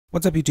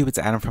What's up YouTube, it's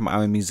Adam from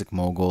I'm a Music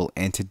Mogul,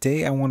 and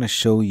today I want to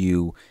show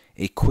you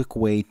a quick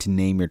way to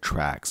name your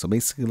track. So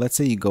basically, let's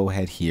say you go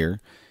ahead here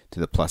to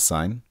the plus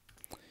sign,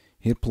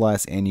 hit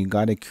plus, and you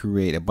got to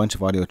create a bunch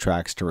of audio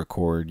tracks to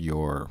record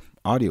your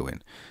audio in.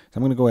 So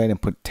I'm going to go ahead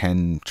and put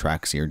 10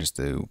 tracks here just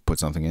to put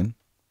something in.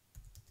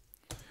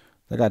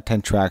 I got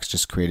 10 tracks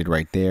just created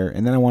right there,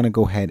 and then I want to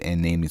go ahead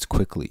and name these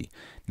quickly.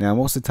 Now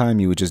most of the time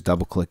you would just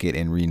double click it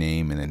and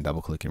rename, and then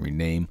double click and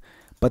rename.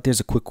 But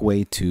there's a quick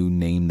way to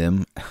name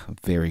them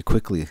very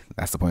quickly.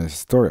 That's the point of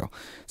this tutorial.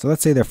 So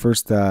let's say their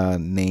first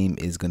name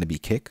is going to be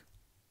Kick.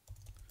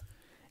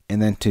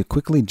 And then to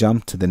quickly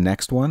jump to the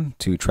next one,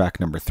 to track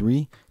number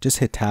 3, just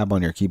hit tab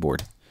on your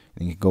keyboard.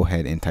 And you can go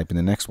ahead and type in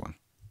the next one.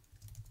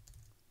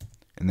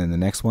 And then the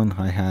next one,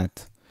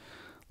 hi-hat.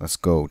 Let's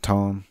go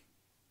Tom.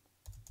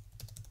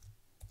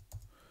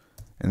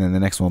 And then the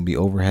next one will be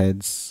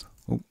overheads.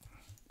 Oh.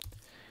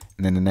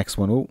 And then the next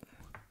one, oh,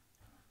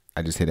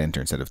 I just hit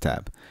enter instead of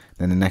tab.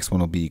 Then the next one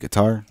will be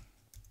guitar.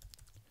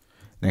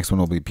 Next one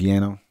will be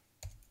piano.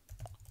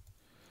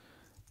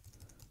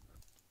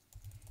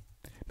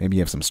 Maybe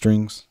you have some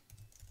strings,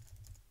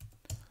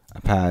 a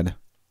pad,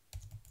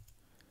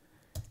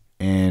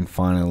 and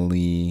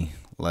finally,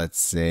 let's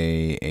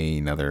say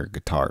another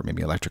guitar,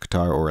 maybe electric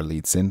guitar or a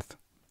lead synth.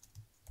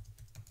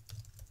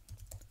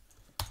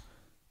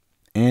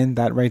 And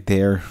that right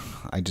there,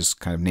 I just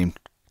kind of named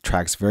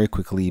tracks very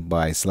quickly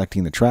by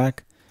selecting the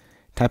track,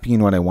 typing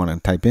in what I want to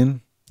type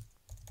in,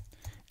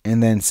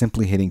 and then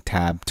simply hitting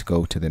tab to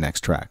go to the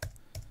next track.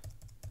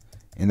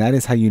 And that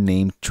is how you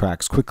name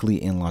tracks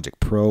quickly in Logic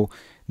Pro.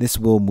 This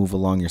will move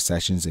along your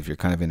sessions if you're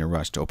kind of in a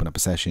rush to open up a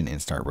session and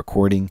start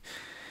recording.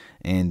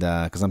 And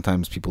because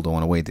sometimes people don't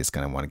want to wait, they just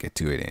kind of want to get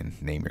to it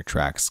and name your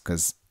tracks,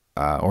 because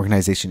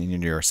organization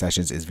in your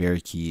sessions is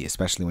very key,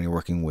 especially when you're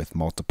working with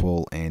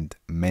multiple and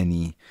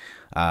many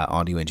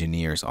audio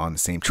engineers on the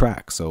same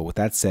track. So with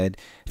that said,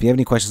 if you have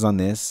any questions on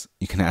this,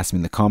 you can ask me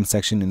in the comment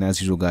section. And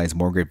as usual, guys,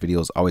 more great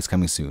videos always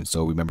coming soon.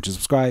 So remember to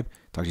subscribe.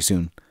 Talk to you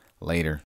soon. Later.